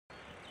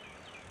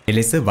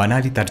එලෙස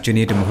වනාලි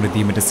තර්ජනයට මුහුණ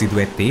දීමට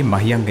සිදු ඇත්තේ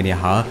මහියංගනය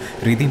හා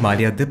රිදි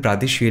මාලියද්ද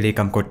ප්‍රාදේශීය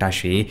ලේකම්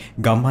කොට්ටාශයේ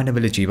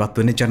ගම්මානවල ජීවත්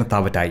වන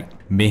ජනතාවටයි.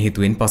 මේ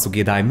හේතුවෙන්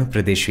පසුගියදායම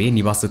ප්‍රදේශයේ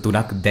නිවාස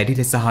 3ක් දැඩි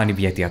ලෙස හානි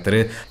වී ඇති අතර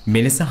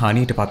මෙලෙස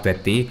හානියට පත්ව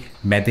ඇත්තේ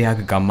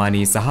මැදයාග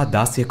ගම්මානයේ සහ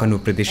 16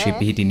 කණුව ප්‍රදේශයේ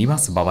පිහිටි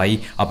නිවාස බවයි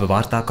අප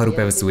වාර්තාකරු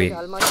පැවසුවේ.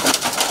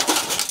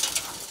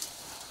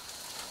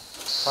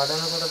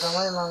 පඩනකොට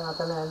තමයි මම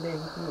අතන ඇඳේ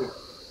හිටියේ.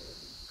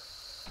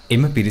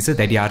 එම පිරිස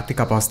දැඩි ආර්ථික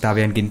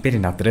අපහසුතාවයන්ගෙන්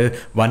පෙළෙන අතර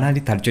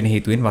වනාලි තර්ජන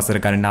හේතුවෙන් වසර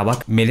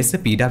ගණනාවක් මෙලෙස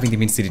පීඩා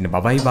විඳිමින් සිටින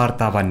බවයි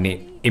වාර්තා වන්නේ.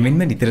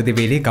 එමෙන්ම නිතර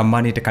දෙවේලේ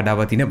ගම්මානයට කඩා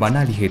වදින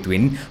වනාලි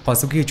හේතුවෙන්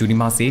පසුගිය ජුනි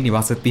මාසයේ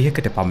නිවාස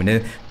 30කට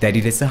පමණ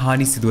දැඩි ලෙස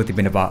හානි සිදුව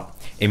තිබෙනවා.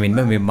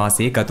 එමෙන්ම මේ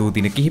මාසයේ ගත වූ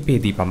දින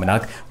කිහිපයේදී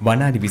පමණක්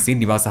වනාලි විසින්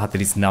නිවාස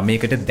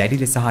 49කට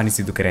දැඩි ලෙස හානි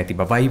සිදු කර ඇති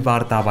බවයි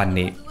වාර්තා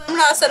වන්නේ.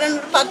 අසරණ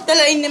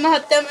පත්තලා ඉන්නේ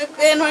මහත්තයා මේ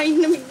පේනවා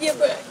ඉන්න මිදිය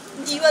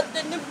ජීවත්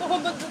වෙන්න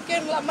බොහොම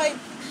දුකෙන් ළමයි.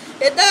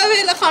 එදා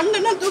වේලා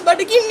කන්න නැතුව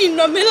බඩගින්න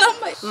ඉන්නවා මේ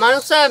ළමයි.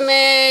 මනුස්ස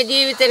මේ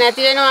ජීවිතේ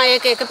නැති වෙනවා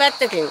ඒක එක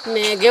පැත්තකින්.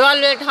 මේ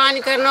ගෙවල් වලට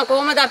හානි කරනවා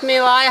කොහොමද අපි මේ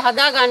වාය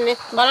හදාගන්නේ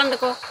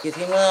බලන්නකෝ.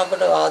 කිසිම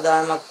අපිට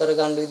ආදායමක්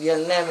කරගන්න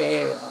විදියක් නැහැ මේ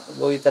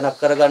ගොවිතැනක්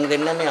කරගන්න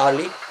දෙන්නේ නැහැ මේ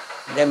අලි.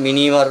 දැන්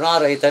මිනි වර්ණා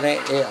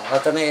රයිතනේ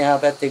අතන එහා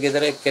පැත්තේ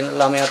ගෙදර එක්කෙන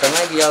ළමයා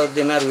තමයි ගිය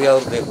අවුරුද්දේ මරුවේ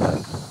අවුරුද්දේ කරා.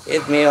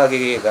 ඒත් මේ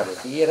වගේ කරේ.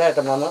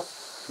 ඊයරට මම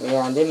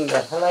මේ අඳෙන්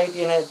බැසලා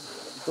හිටියේ නෑ.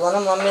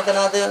 තුවන මම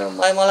මෙතන ආද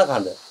මයි මල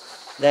කඳ.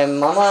 දැන්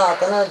මම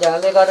අතන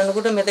ජනලේ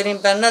කඩනකොට මෙතනින්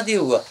පැනලා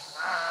දිව්වා.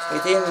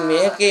 ඉතින්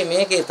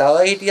මේකේ තව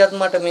හිටියත්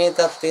මට මේ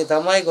තත්ත්වය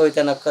තමයි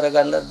ගොවිතැනක්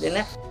කරගන්නත්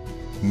දෙන්නේ.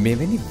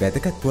 මෙවැනි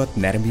වැදගත් පුවත්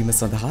නැරඹීම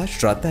සඳහා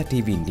ශ්‍රද්ධා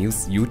TV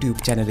News YouTube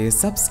channel එක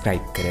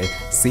subscribe කර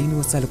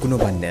සීනුව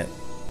සලකුණු වන්න.